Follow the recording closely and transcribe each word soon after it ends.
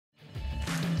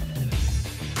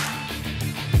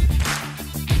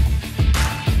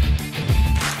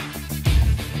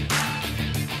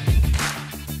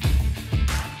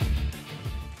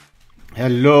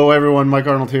Hello everyone, Mike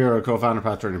Arnold here, co-founder of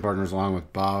Path Trading Partners, along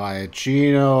with Bob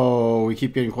Iacchino. We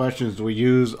keep getting questions. Do we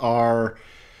use our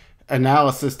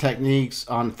analysis techniques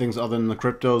on things other than the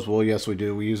cryptos? Well, yes, we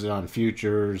do. We use it on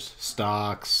futures,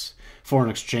 stocks, foreign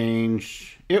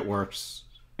exchange. It works.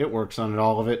 It works on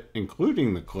all of it,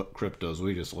 including the cryptos.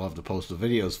 We just love to post the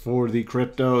videos for the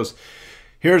cryptos.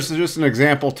 Here's just an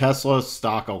example. Tesla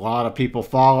stock a lot of people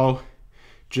follow.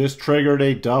 Just triggered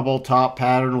a double top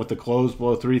pattern with the close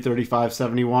below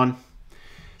 335.71.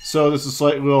 So this is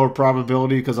slightly lower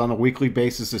probability because on a weekly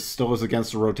basis it still is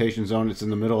against the rotation zone. It's in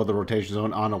the middle of the rotation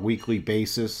zone on a weekly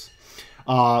basis. Here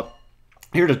are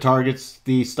the targets.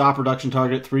 The stop reduction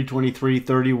target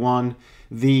 323.31.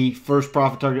 The first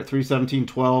profit target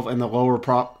 317.12, and the lower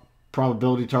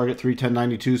probability target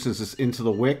 310.92 since it's into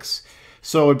the wicks.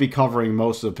 So it'd be covering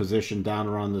most of the position down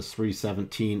around this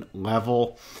 317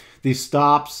 level. These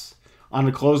stops on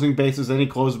a closing basis, any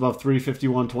close above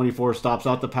 351.24 stops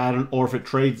out the pattern, or if it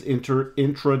trades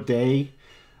intraday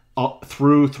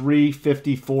through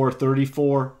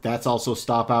 354.34, that's also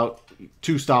stop out.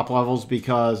 Two stop levels,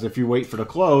 because if you wait for the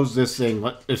close, this thing,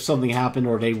 if something happened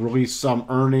or they release some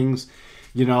earnings,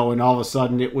 you know, and all of a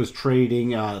sudden it was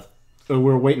trading,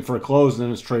 we're waiting for a close, and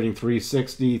then it's trading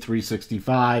 360,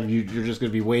 365, you're just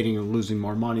going to be waiting and losing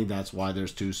more money. That's why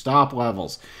there's two stop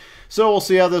levels. So we'll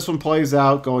see how this one plays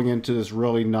out going into this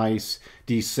really nice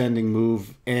descending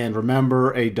move. And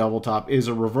remember, a double top is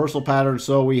a reversal pattern,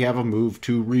 so we have a move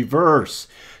to reverse.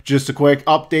 Just a quick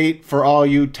update for all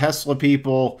you Tesla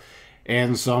people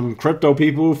and some crypto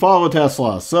people who follow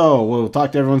Tesla. So we'll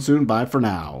talk to everyone soon. Bye for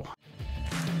now.